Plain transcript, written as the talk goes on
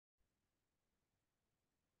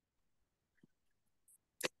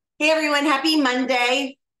Hey everyone, happy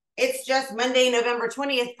Monday. It's just Monday, November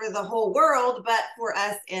 20th for the whole world, but for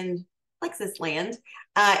us in Plexus land,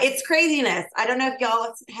 it's craziness. I don't know if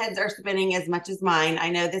y'all's heads are spinning as much as mine.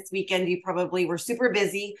 I know this weekend you probably were super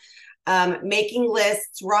busy making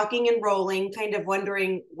lists, rocking and rolling, kind of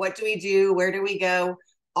wondering what do we do, where do we go,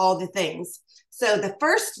 all the things. So the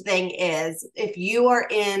first thing is if you are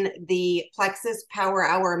in the Plexus Power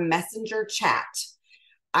Hour Messenger chat,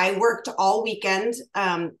 I worked all weekend,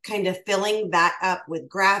 kind of filling that up with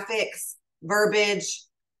graphics, verbiage,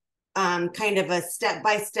 kind of a step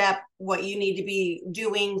by step what you need to be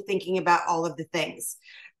doing, thinking about all of the things.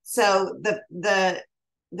 So the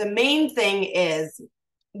main thing is,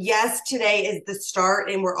 yes, today is the start,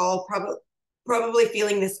 and we're all probably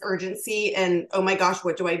feeling this urgency and oh my gosh,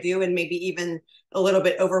 what do I do? And maybe even a little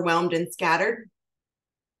bit overwhelmed and scattered.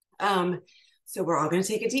 So we're all going to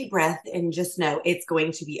take a deep breath and just know it's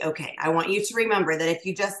going to be okay. I want you to remember that if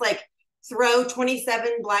you just like throw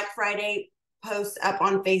 27 Black Friday posts up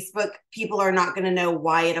on Facebook, people are not going to know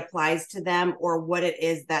why it applies to them or what it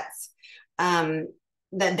is that's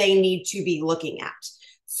that they need to be looking at.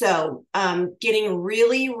 So getting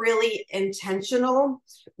really, really intentional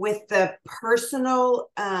with the personal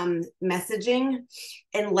messaging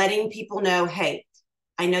and letting people know, hey,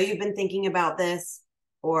 I know you've been thinking about this,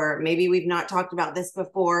 or maybe we've not talked about this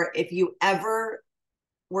before. If you ever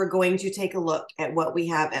were going to take a look at what we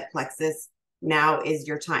have at Plexus, now is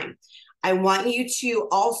your time. I want you to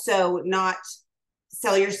also not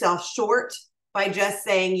sell yourself short by just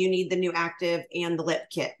saying you need the new active and the lip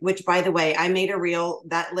kit, which by the way, I made a reel.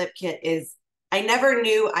 That lip kit is, I never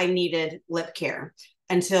knew I needed lip care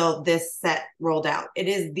until this set rolled out. It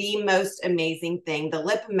is the most amazing thing. The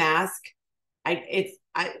lip mask,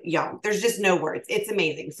 y'all, there's just no words. It's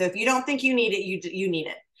amazing. So if you don't think you need it, you need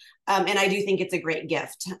it. And I do think it's a great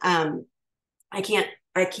gift. I can't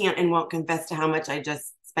and won't confess to how much I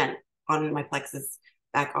just spent on my Plexus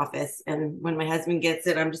back office. And when my husband gets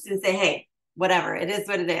it, I'm just going to say, hey, whatever, it is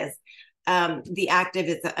what it is. The active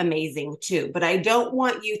is amazing too, but I don't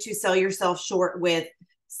want you to sell yourself short with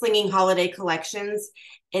slinging holiday collections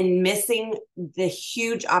and missing the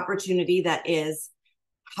huge opportunity that is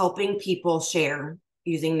helping people share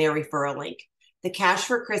using their referral link. The Cash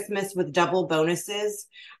for Christmas with double bonuses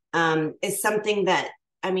is something that,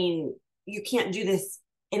 I mean, you can't do this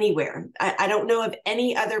anywhere. I don't know of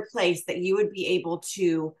any other place that you would be able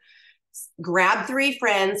to grab 3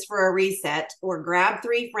 friends for a reset, or grab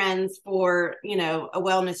 3 friends for, you know, a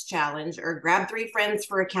wellness challenge, or grab 3 friends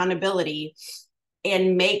for accountability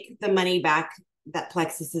and make the money back that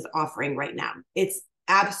Plexus is offering right now. It's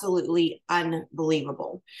absolutely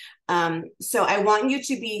unbelievable. So I want you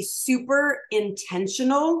to be super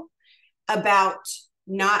intentional about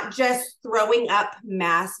not just throwing up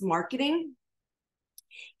mass marketing,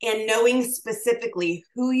 and knowing specifically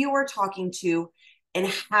who you are talking to and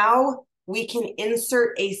how we can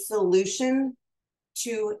insert a solution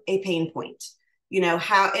to a pain point. You know,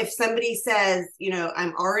 how if somebody says, you know,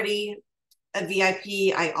 I'm already a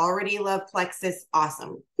VIP, I already love Plexus,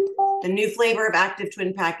 awesome. The new flavor of Active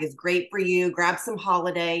Twin Pack is great for you. Grab some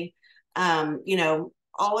holiday, you know,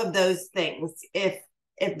 all of those things. If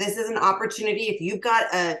this is an opportunity, if you've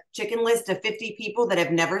got a chicken list of 50 people that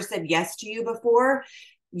have never said yes to you before,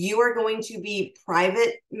 you are going to be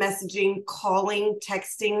private messaging, calling,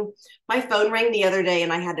 texting. My phone rang the other day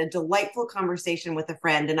and I had a delightful conversation with a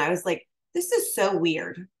friend, and I was like, this is so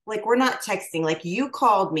weird. Like, we're not texting. Like, you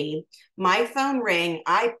called me, my phone rang,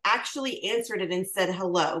 I actually answered it and said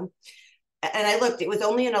hello. And I looked, it was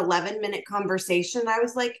only an 11-minute conversation. I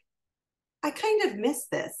was like, I kind of miss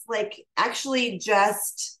this. Like, actually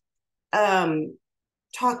just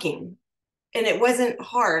talking. And it wasn't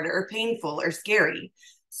hard or painful or scary.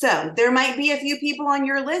 So there might be a few people on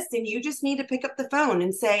your list and you just need to pick up the phone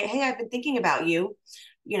and say, hey, I've been thinking about you.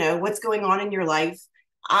 You know, what's going on in your life?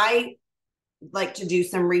 I like to do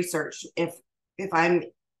some research if I'm,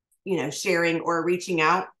 you know, sharing or reaching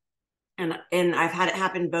out. And I've had it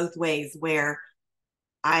happen both ways, where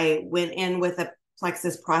I went in with a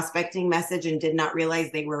Plexus prospecting message and did not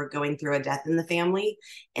realize they were going through a death in the family.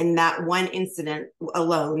 And that one incident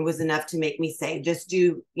alone was enough to make me say, just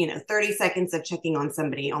do, you know, 30 seconds of checking on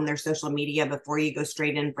somebody on their social media before you go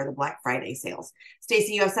straight in for the Black Friday sales.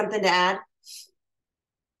 Stacey, you have something to add?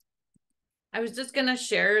 I was just going to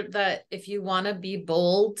share that if you want to be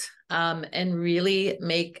bold and really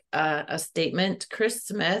make a statement, Chris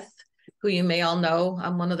Smith, who you may all know,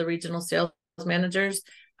 I'm one of the regional sales managers,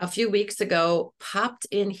 a few weeks ago popped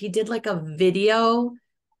in. He did like a video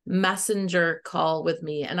messenger call with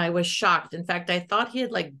me and I was shocked. In fact, I thought he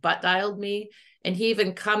had like butt dialed me And he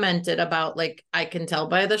even commented about, like, I can tell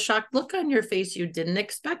by the shocked look on your face, you didn't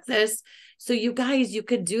expect this. So you guys, you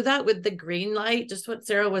could do that with the green light, just what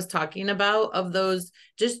Sarah was talking about, of those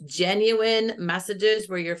just genuine messages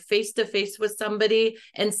where you're face to face with somebody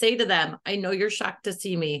and say to them, I know you're shocked to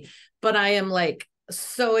see me, but I am like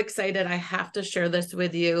so excited. I have to share this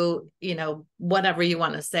with you, you know, whatever you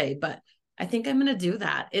want to say. But I think I'm going to do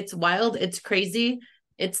that. It's wild. It's crazy.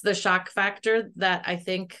 It's the shock factor that I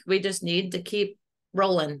think we just need to keep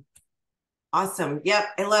rolling. Awesome. Yep.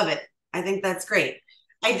 I love it. I think that's great.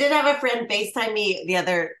 I did have a friend FaceTime me the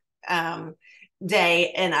other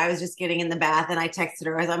day, and I was just getting in the bath, and I texted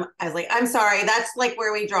her. I was like, I'm sorry. That's like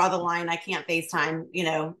where we draw the line. I can't FaceTime, you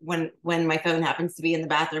know, when my phone happens to be in the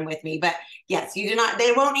bathroom with me. But yes, you do not,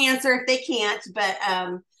 they won't answer if they can't. But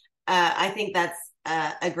I think that's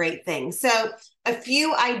a great thing. So a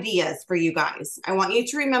few ideas for you guys. I want you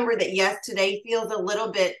to remember that, yes, today feels a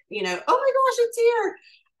little bit, you know, oh my gosh, it's here.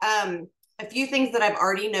 A few things that I've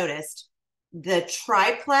already noticed. The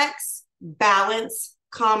triplex balance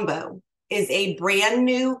combo is a brand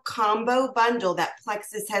new combo bundle that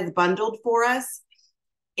Plexus has bundled for us.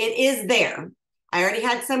 It is there. I already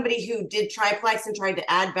had somebody who did triplex and tried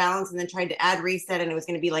to add balance and then tried to add reset, and it was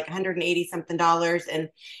going to be like $180 something.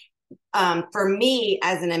 And for me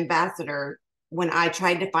as an ambassador, when I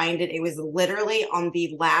tried to find it, it was literally on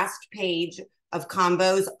the last page of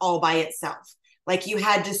combos all by itself. Like you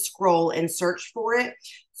had to scroll and search for it.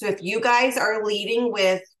 So if you guys are leading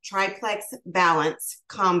with triplex balance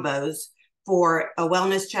combos for a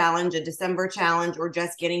wellness challenge, a December challenge, or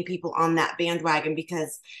just getting people on that bandwagon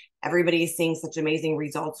because everybody is seeing such amazing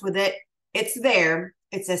results with it, it's there.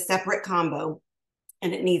 It's a separate combo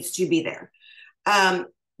and it needs to be there.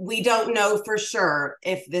 We don't know for sure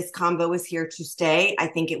if this combo is here to stay. I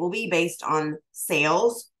think it will be based on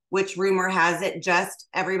sales, which rumor has it, just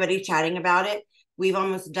everybody chatting about it. We've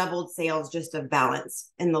almost doubled sales just of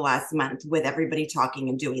balance in the last month with everybody talking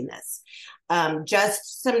and doing this.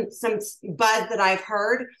 Just some buzz that I've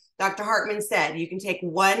heard. Dr. Hartman said you can take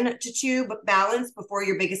 1 to 2 balance before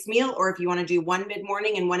your biggest meal, or if you want to do 1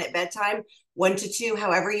 mid-morning and 1 at bedtime, 1 to 2,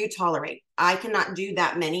 however you tolerate. I cannot do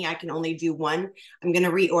that many. I can only do 1. I'm going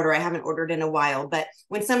to reorder. I haven't ordered in a while. But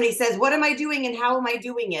when somebody says, what am I doing and how am I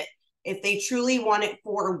doing it? If they truly want it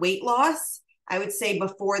for weight loss, I would say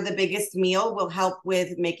before the biggest meal will help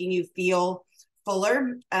with making you feel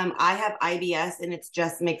fuller. I have IBS and it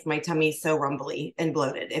just makes my tummy so rumbly and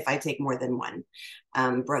bloated if I take more than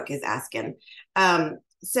 1. Brooke is asking.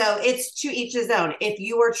 So it's to each his own. If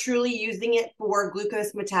you are truly using it for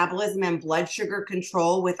glucose metabolism and blood sugar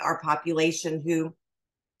control with our population who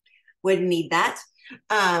would need that,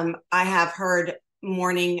 I have heard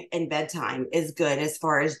morning and bedtime is good as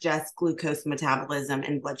far as just glucose metabolism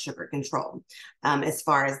and blood sugar control, as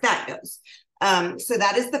far as that goes. So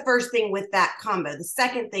that is the first thing with that combo. The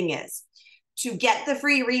second thing is to get the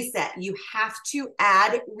free reset, you have to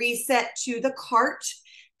add reset to the cart.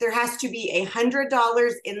 There has to be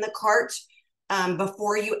 $100 in the cart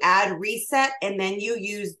before you add reset, and then you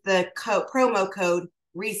use the promo code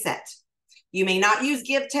reset. You may not use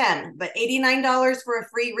Give 10, but $89 for a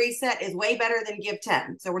free reset is way better than Give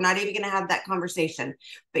 10. So we're not even going to have that conversation.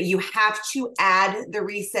 But you have to add the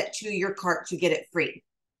reset to your cart to get it free.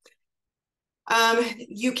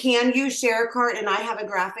 You can use share a cart, and I have a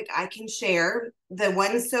graphic I can share. The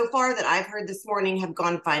ones so far that I've heard this morning have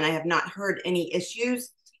gone fine. I have not heard any issues.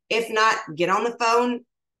 If not, get on the phone,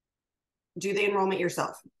 do the enrollment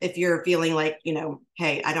yourself. If you're feeling like, you know,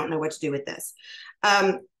 hey, I don't know what to do with this.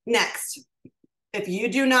 Next, if you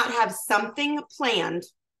do not have something planned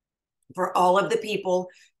for all of the people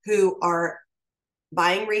who are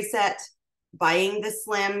buying reset, buying the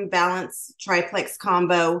slim balance triplex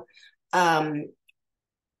combo, you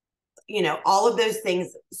know, all of those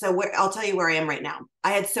things. So I'll tell you where I am right now.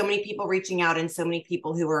 I had so many people reaching out and so many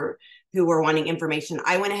people who were wanting information.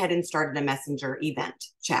 I went ahead and started a messenger event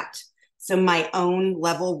chat. So my own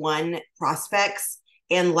level 1 prospects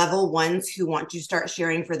and level 1s who want to start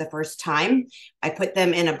sharing for the first time, I put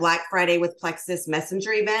them in a Black Friday with Plexus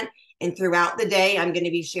messenger event. And throughout the day, I'm going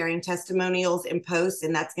to be sharing testimonials and posts.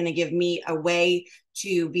 And that's going to give me a way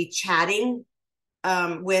to be chatting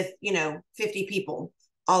with, you know, 50 people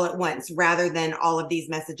all at once, rather than all of these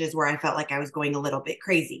messages where I felt like I was going a little bit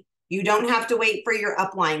crazy. You don't have to wait for your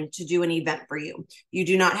upline to do an event for you. You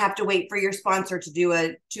do not have to wait for your sponsor to do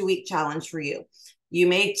a 2-week challenge for you. You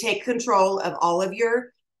may take control of all of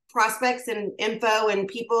your prospects and info and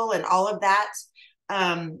people and all of that,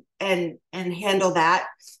 and handle that.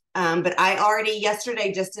 But I already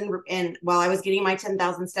yesterday, just in while I was getting my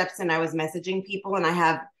 10,000 steps in, I was messaging people, and I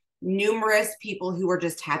have numerous people who were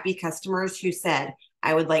just happy customers who said,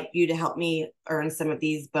 I would like you to help me earn some of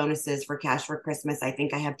these bonuses for Cash for Christmas. I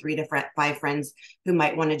think I have 3 to 5 friends who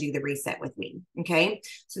might want to do the reset with me. Okay.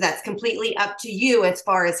 So that's completely up to you as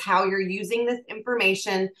far as how you're using this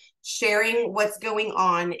information, sharing what's going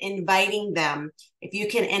on, inviting them. If you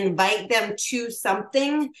can invite them to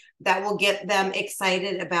something that will get them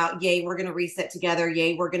excited about, yay, we're going to reset together.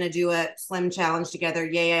 Yay, we're going to do a slim challenge together.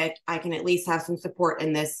 Yay, I can at least have some support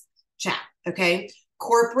in this chat. Okay.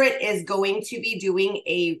 Corporate is going to be doing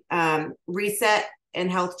a reset and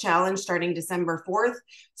health challenge starting December 4th.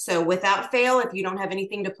 So without fail, if you don't have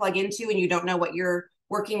anything to plug into and you don't know what you're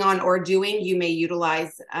working on or doing, you may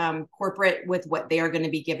utilize corporate with what they are going to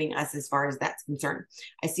be giving us as far as that's concerned.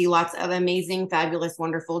 I see lots of amazing, fabulous,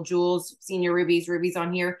 wonderful Jules, Senior Rubies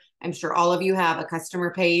on here. I'm sure all of you have a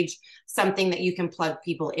customer page, something that you can plug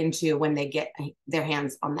people into when they get their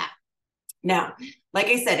hands on that. Now, like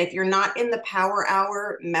I said, if you're not in the Power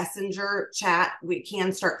Hour Messenger chat, we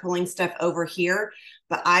can start pulling stuff over here,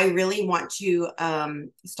 but I really want to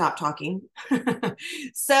stop talking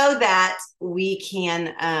so that we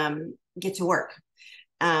can get to work.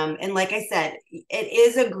 And like I said, it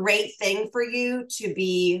is a great thing for you to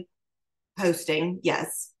be posting,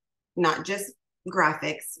 yes, not just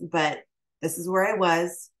graphics, but this is where I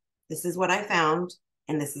was, this is what I found,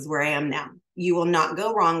 and this is where I am now. You will not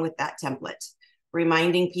go wrong with that template.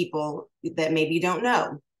 Reminding people that maybe don't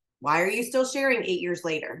know, why are you still sharing 8 years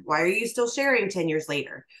later? Why are you still sharing 10 years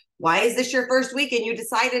later? Why is this your first week and you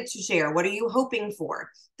decided to share? What are you hoping for?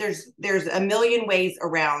 There's a million ways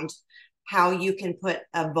around how you can put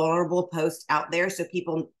a vulnerable post out there so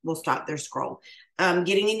people will stop their scroll.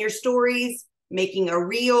 Getting in your stories, making a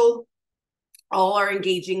reel, all are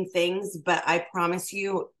engaging things, but I promise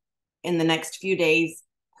you, in the next few days,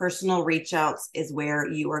 personal reach outs is where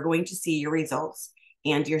you are going to see your results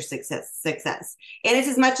and your success. And it's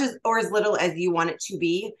as much as or as little as you want it to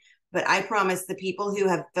be. But I promise the people who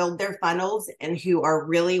have filled their funnels and who are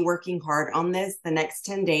really working hard on this, the next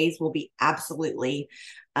 10 days will be absolutely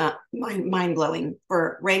mind blowing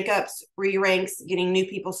for rank ups, re-ranks, getting new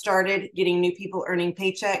people started, getting new people earning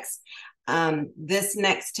paychecks. This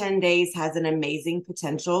next 10 days has an amazing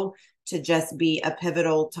potential to just be a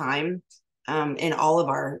pivotal time in all of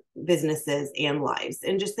our businesses and lives.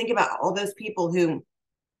 And just think about all those people who,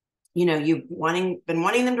 you know, you've been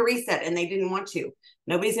wanting them to reset and they didn't want to.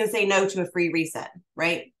 Nobody's going to say no to a free reset,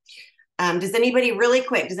 right? Does anybody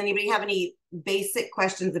have any basic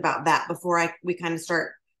questions about that before we kind of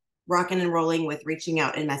start rocking and rolling with reaching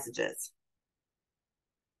out in messages?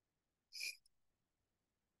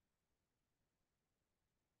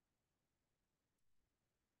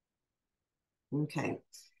 Okay.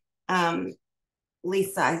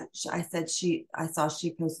 Lisa, I said I saw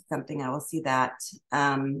she posted something. I will see that.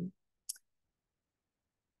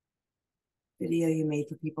 Video you made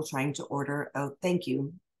for people trying to order. Oh, thank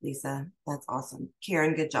you, Lisa. That's awesome.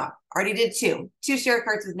 Karen, good job. Already did 2 share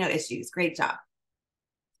carts with no issues. Great job.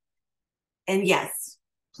 And yes,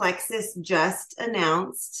 Plexus just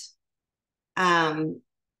announced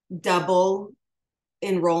double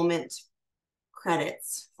enrollment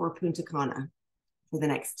credits for Punta Cana for the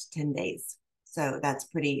next 10 days. So that's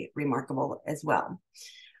pretty remarkable as well.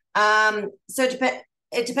 So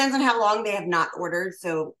it depends on how long they have not ordered.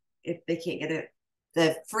 So if they can't get it,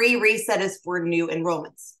 the free reset is for new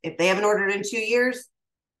enrollments. If they haven't ordered in 2 years,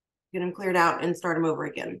 get them cleared out and start them over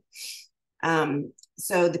again.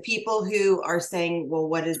 So the people who are saying, well,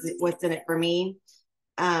 what's in it for me?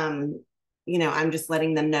 You know, I'm just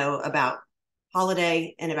letting them know about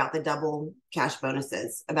holiday and about the double cash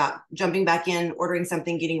bonuses, about jumping back in, ordering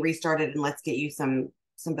something, getting restarted, and let's get you some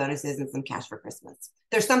bonuses and some cash for Christmas.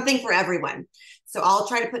 There's something for everyone. So I'll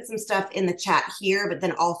try to put some stuff in the chat here, but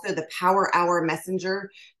then also the Power Hour Messenger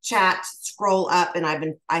chat, scroll up, and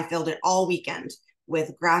I filled it all weekend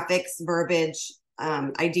with graphics, verbiage,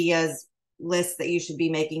 ideas, lists that you should be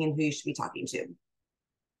making and who you should be talking to.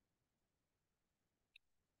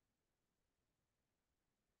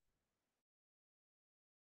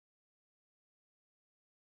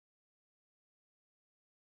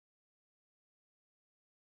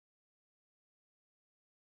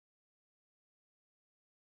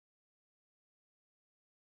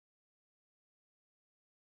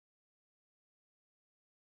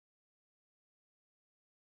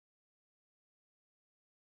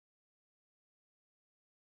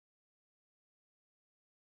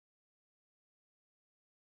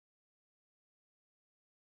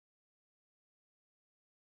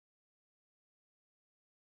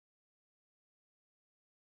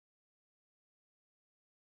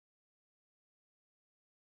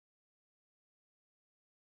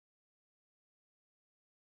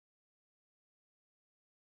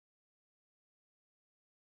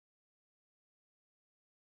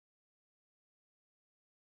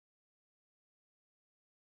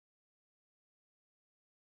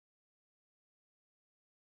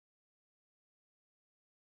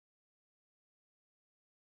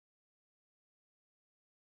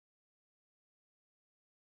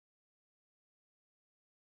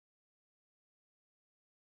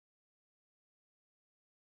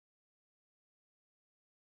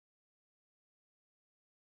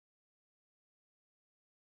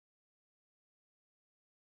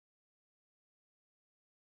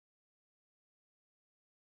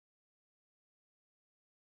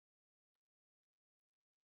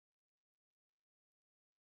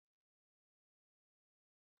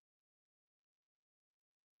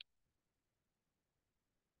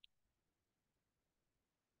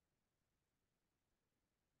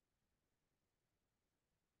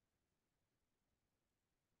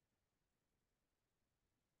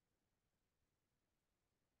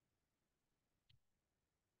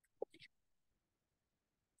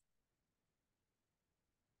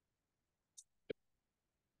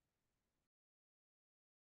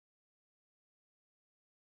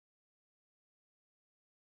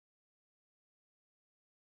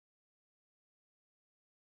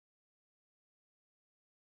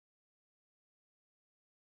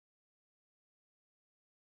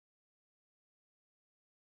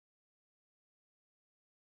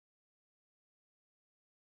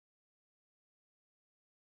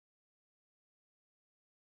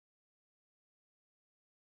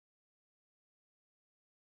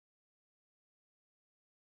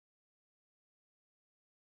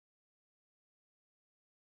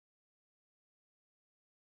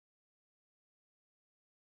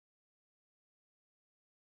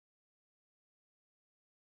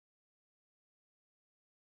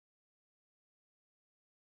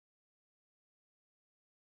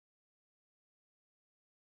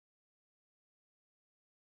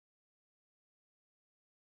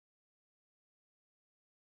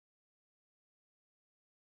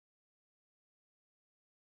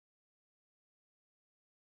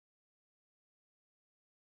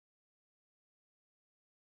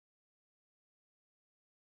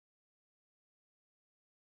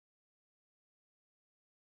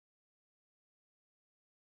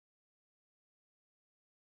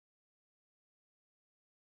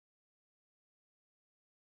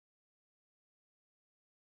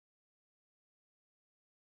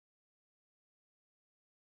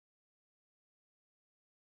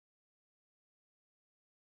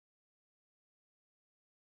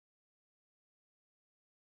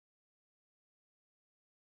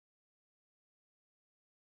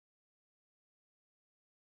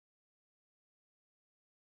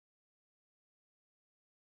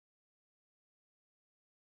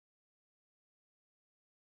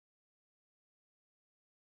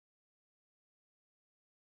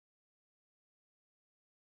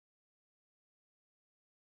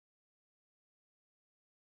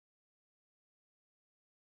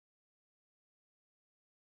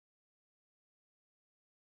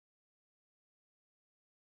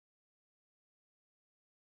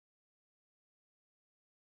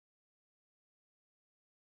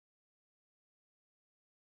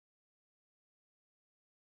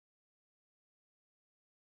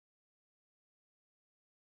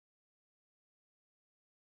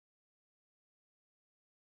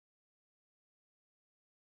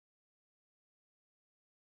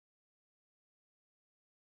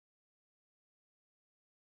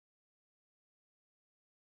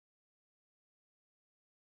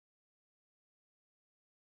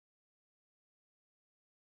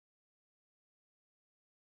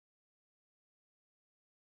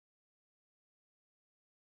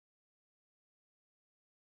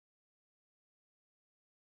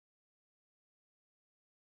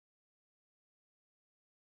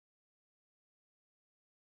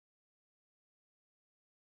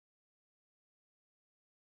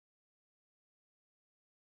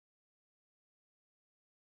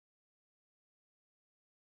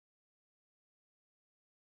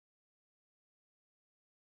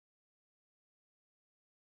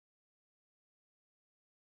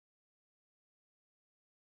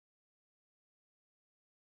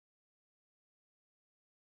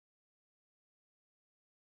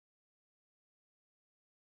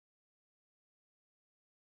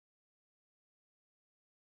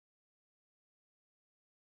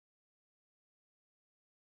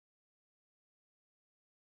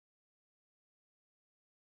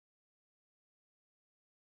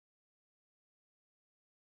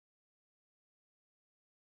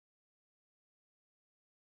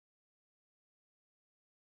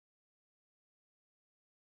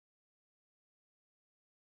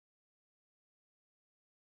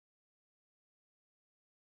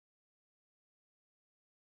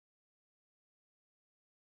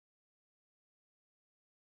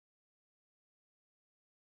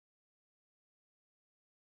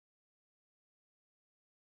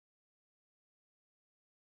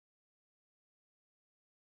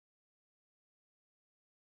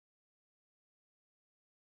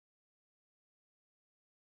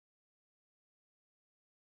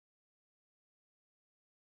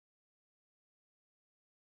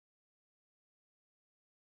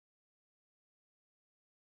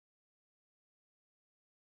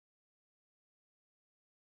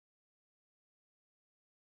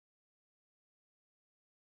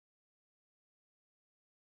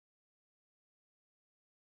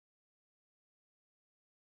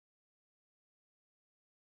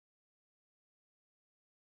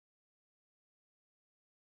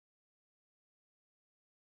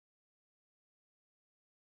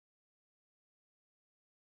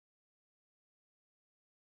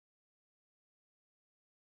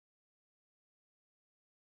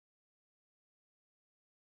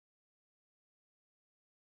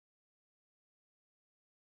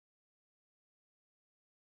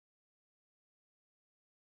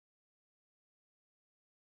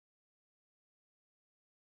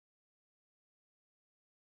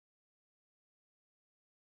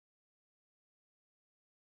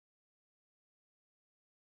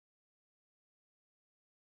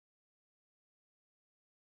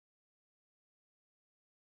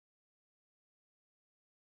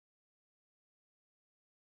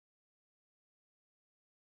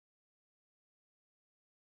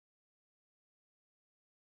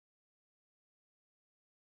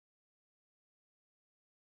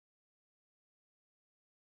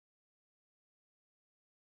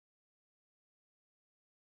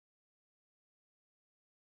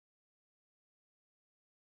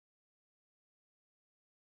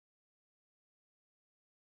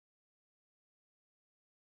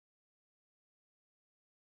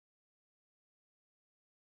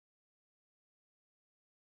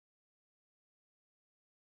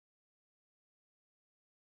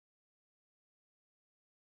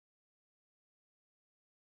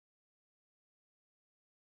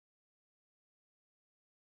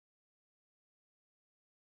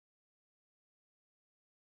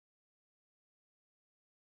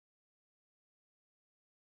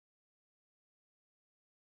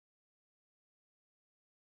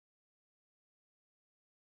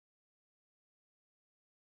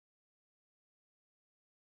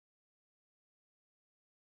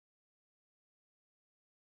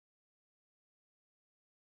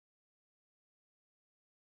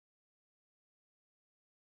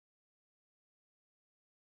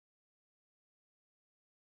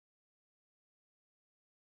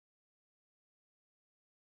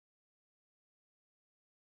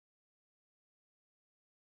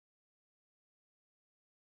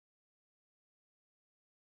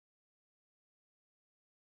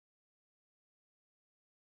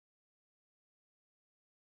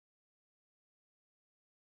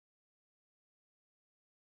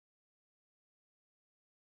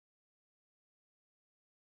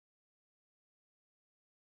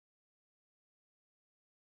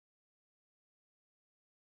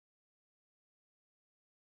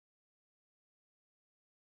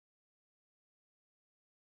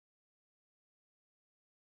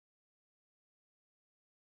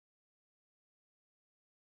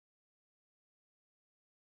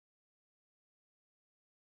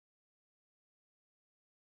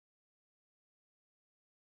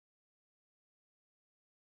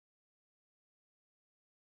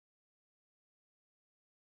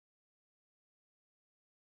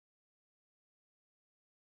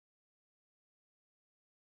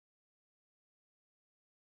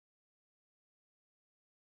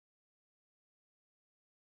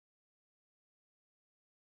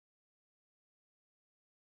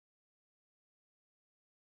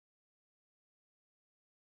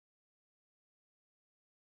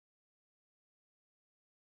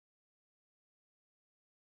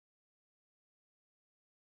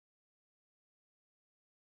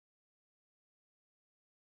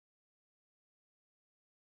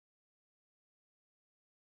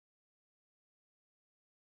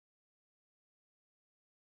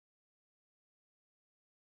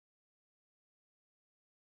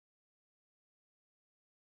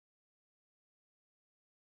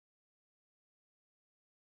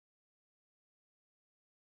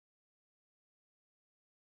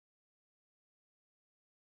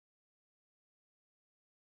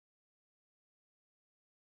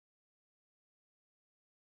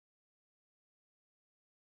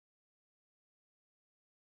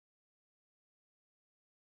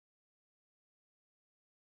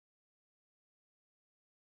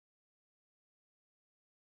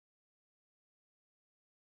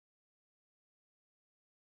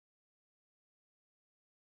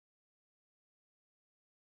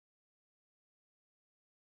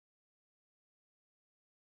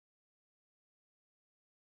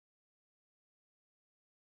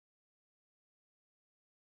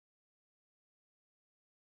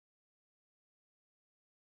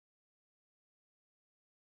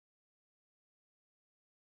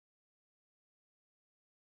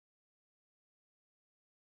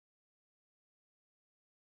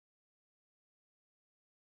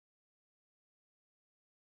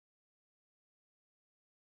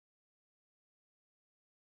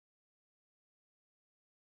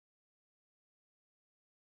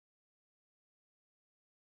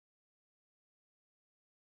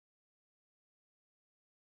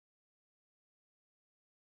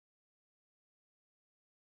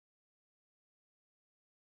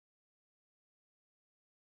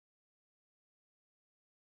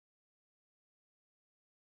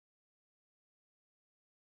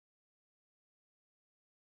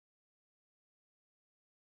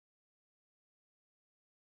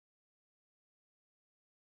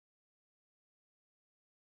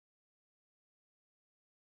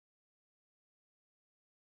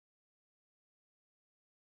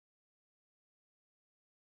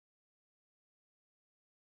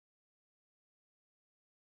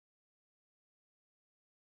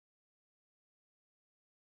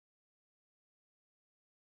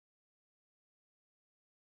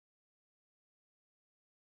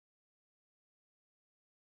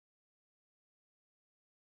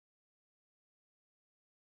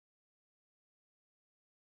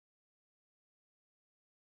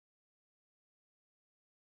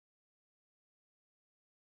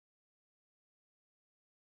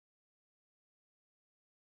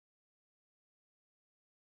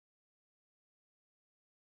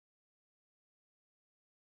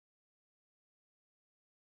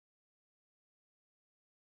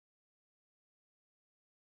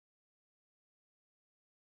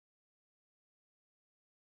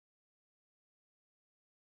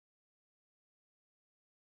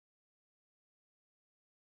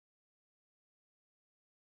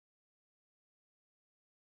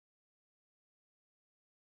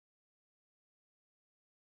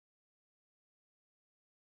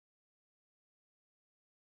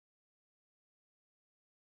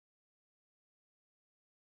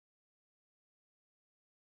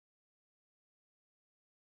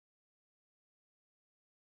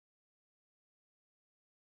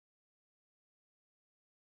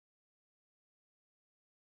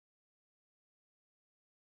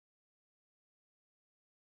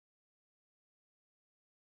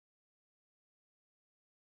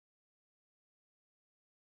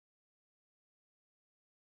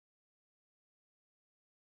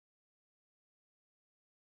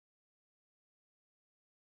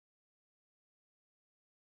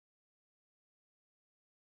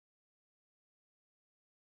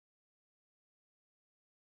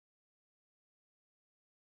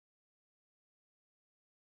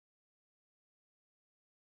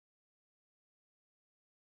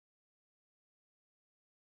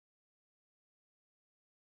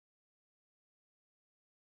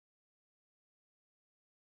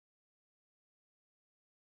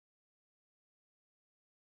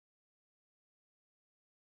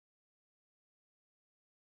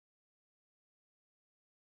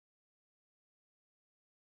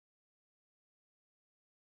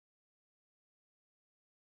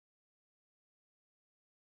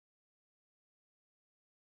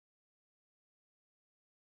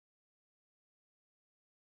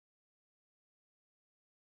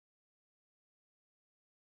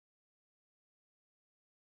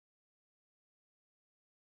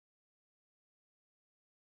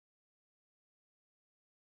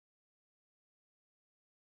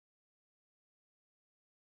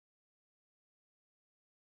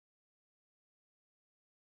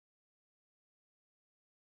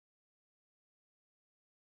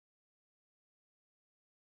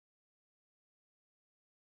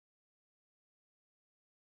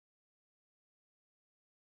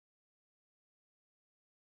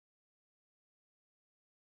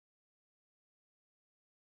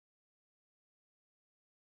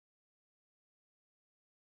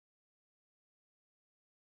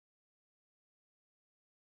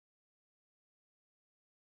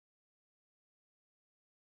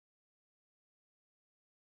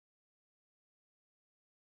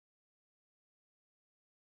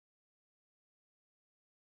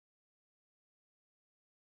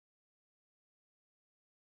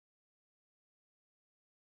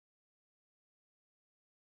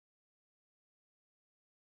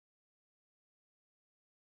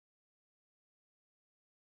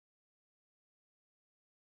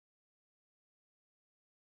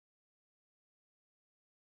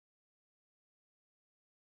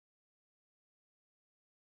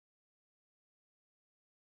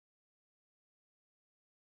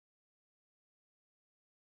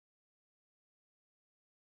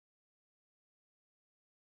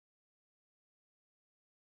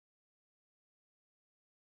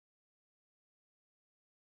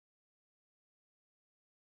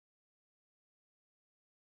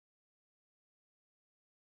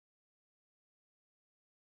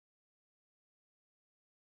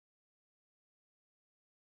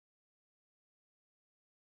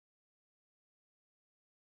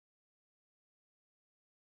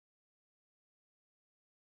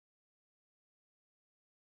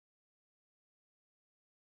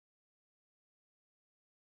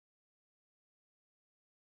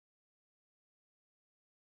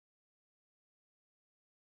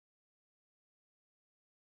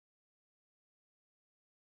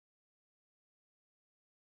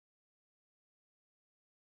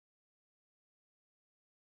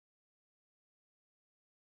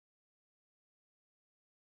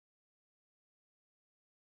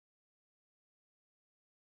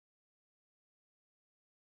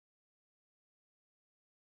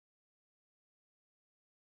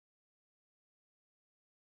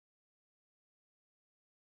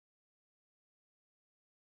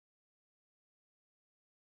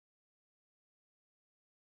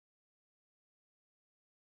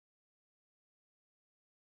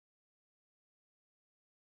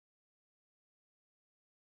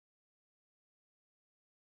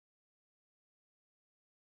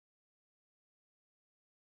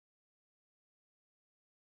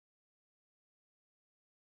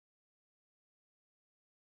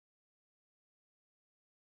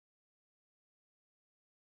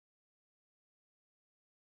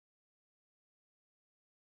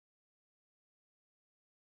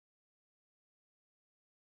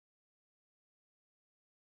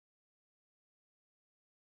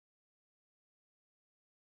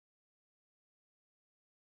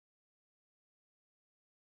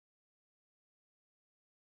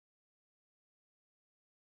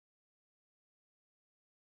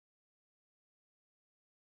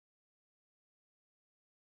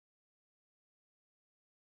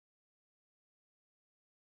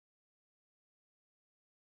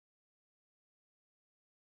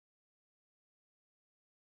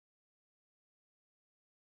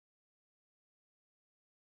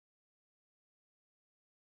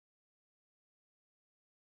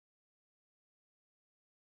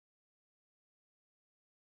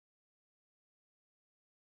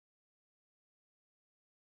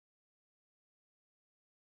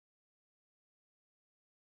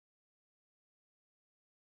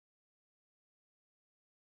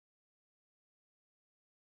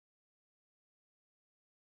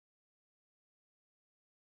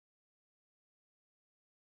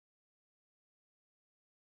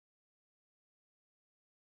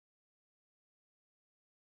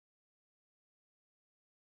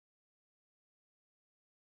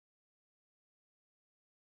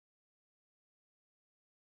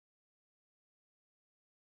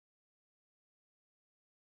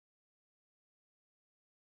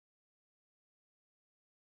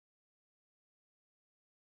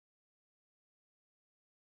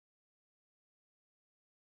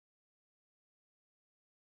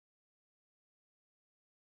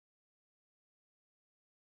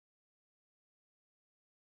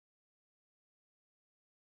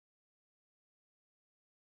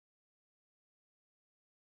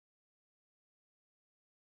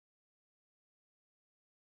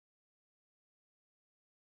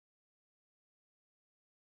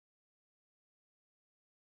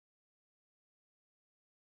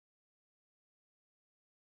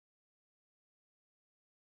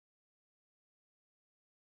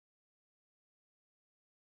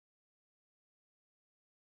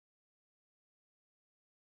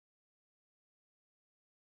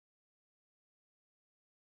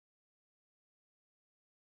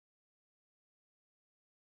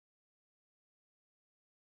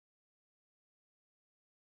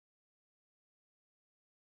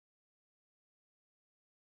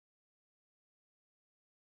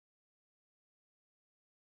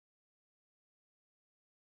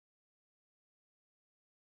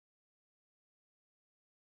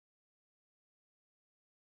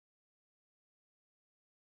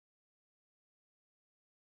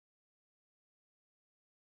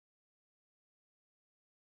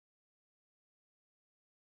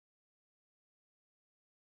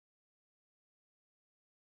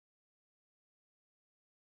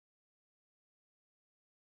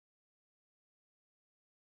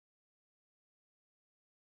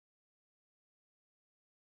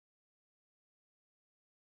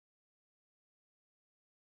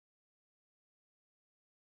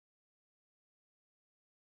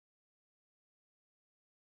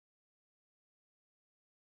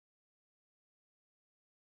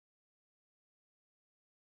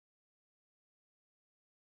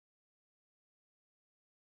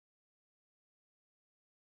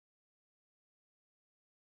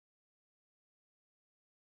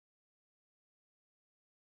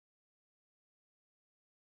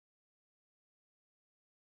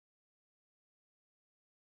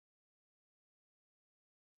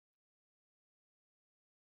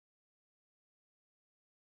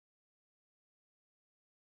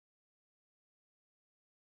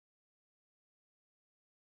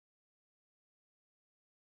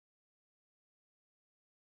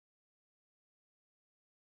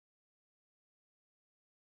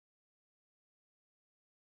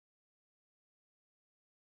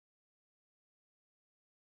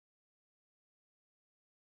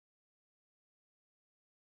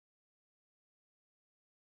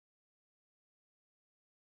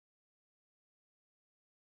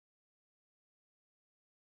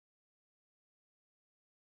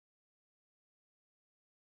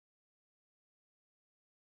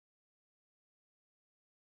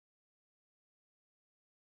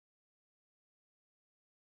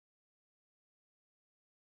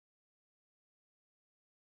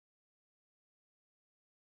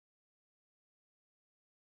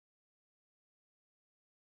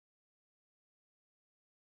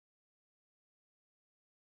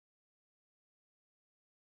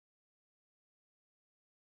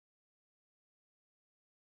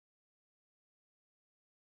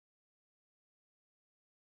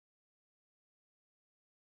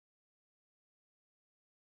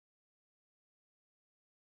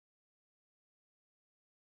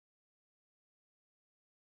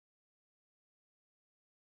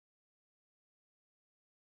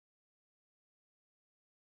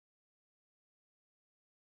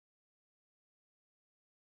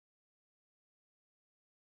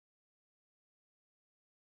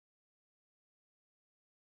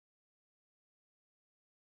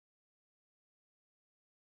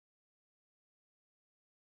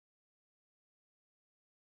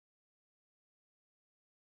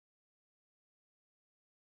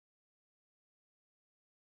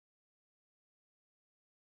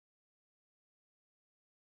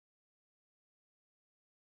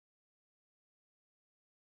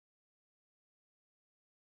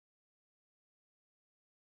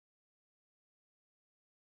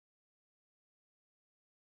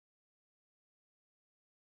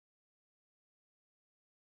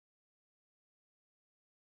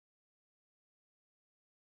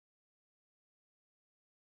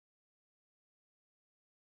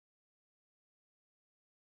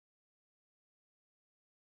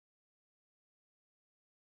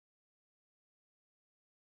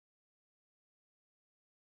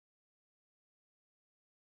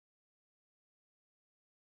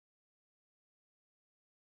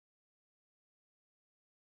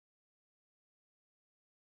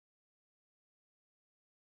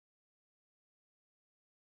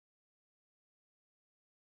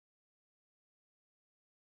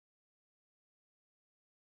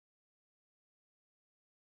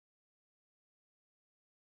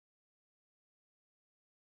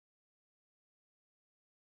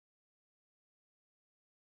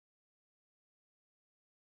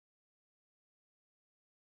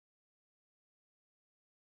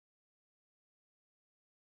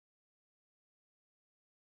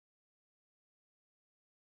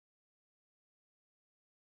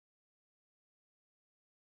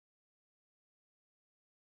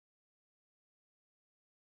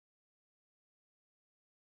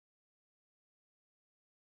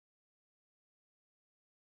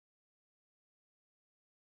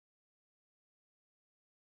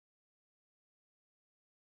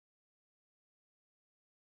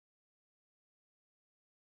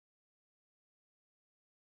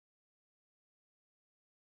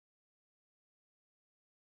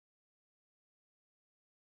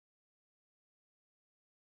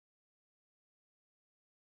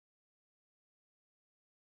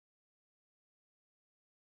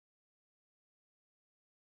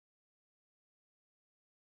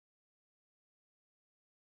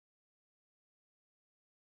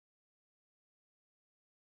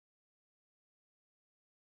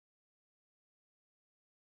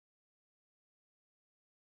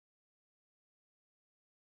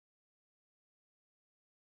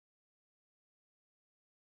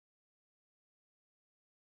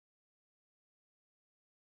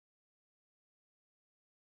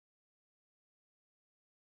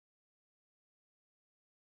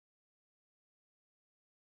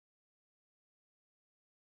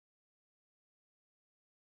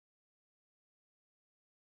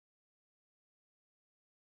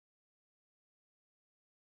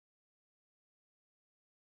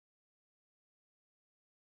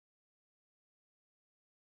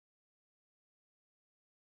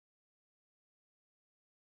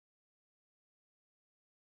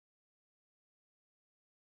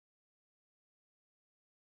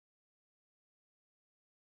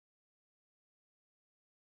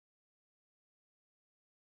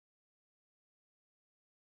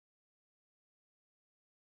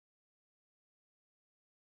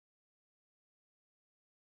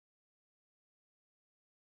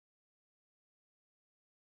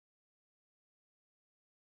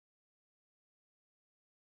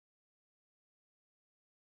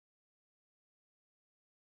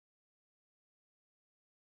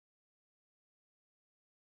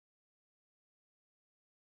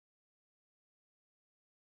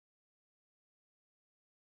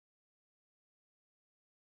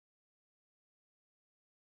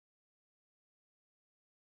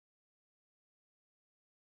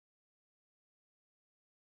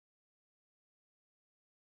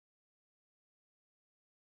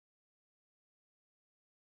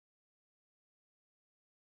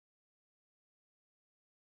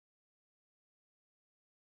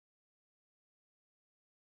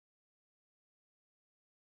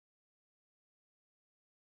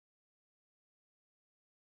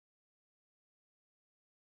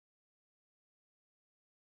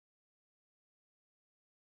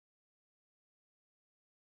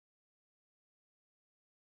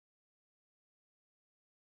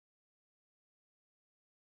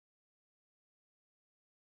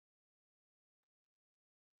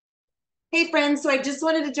 Hey friends, so I just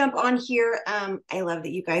wanted to jump on here. I love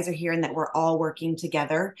that you guys are here and that we're all working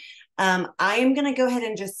together. I am going to go ahead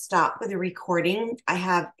and just stop with the recording. I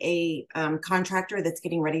have a contractor that's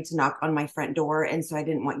getting ready to knock on my front door, and so I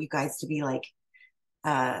didn't want you guys to be like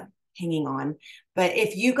hanging on. But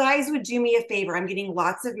if you guys would do me a favor, I'm getting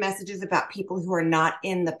lots of messages about people who are not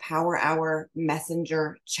in the Power Hour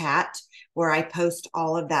Messenger chat where I post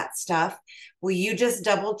all of that stuff. Will you just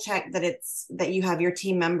double check that you have your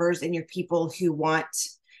team members and your people who want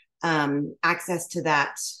access to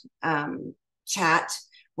that chat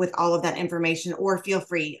with all of that information, or feel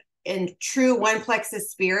free. In true One Plexus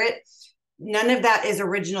spirit, none of that is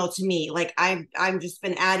original to me. Like I'm just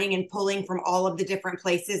been adding and pulling from all of the different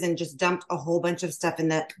places and just dumped a whole bunch of stuff in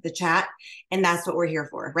the chat. And that's what we're here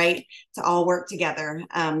for, right? To all work together,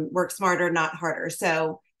 work smarter, not harder.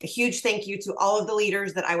 So a huge thank you to all of the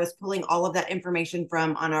leaders that I was pulling all of that information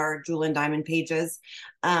from on our Jewel and Diamond pages.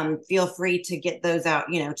 Feel free to get those out,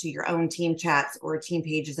 to your own team chats or team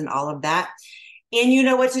pages and all of that. And you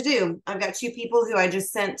know what to do. I've got 2 people who I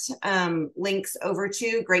just sent links over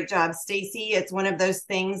to. Great job, Stacy. It's one of those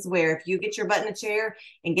things where if you get your butt in a chair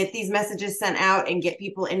and get these messages sent out and get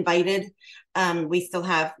people invited, we still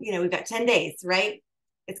have, we've got 10 days, right?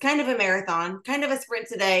 It's kind of a marathon, kind of a sprint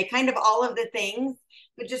today, kind of all of the things.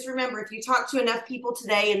 But just remember, if you talk to enough people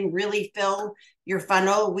today and really fill your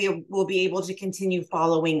funnel, we will be able to continue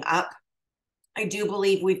following up. I do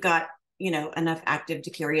believe we've got, enough active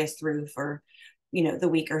to carry us through for the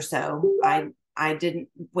week or so. I didn't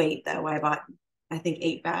wait though. I bought, I think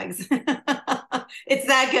 8 bags. It's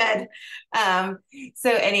that good.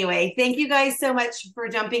 So anyway, thank you guys so much for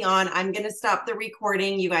jumping on. I'm going to stop the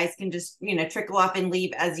recording. You guys can just, trickle off and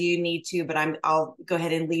leave as you need to, but I'll go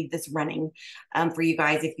ahead and leave this running for you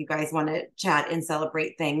guys if you guys want to chat and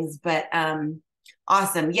celebrate things. But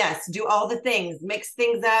awesome. Yes. Do all the things, mix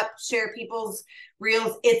things up, share people's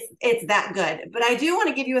reels. It's that good. But I do want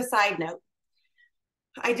to give you a side note.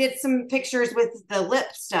 I did some pictures with the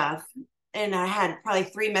lip stuff, and I had probably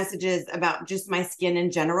 3 messages about just my skin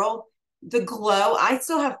in general. The glow, I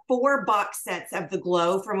still have 4 box sets of the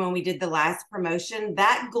glow from when we did the last promotion.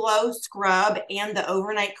 That glow scrub and the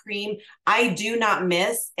overnight cream, I do not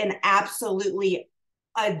miss and absolutely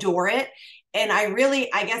adore it. And I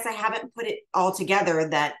guess I haven't put it all together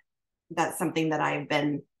that that's something that I've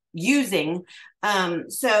been using. And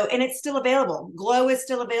it's still available. Glow is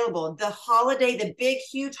still available. The big,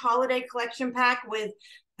 huge holiday collection pack with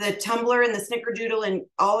the tumbler and the snickerdoodle and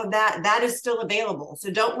all of that is still available.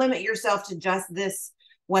 So don't limit yourself to just this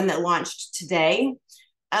one that launched today.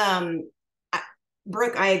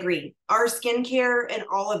 Brooke, I agree. Our skincare and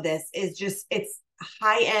all of this is just, it's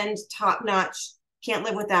high end, top notch. Can't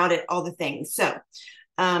live without it, all the things. So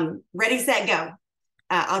ready, set, go.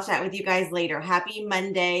 I'll chat with you guys later. Happy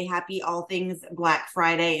Monday. Happy all things Black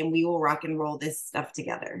Friday. And we will rock and roll this stuff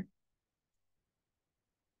together.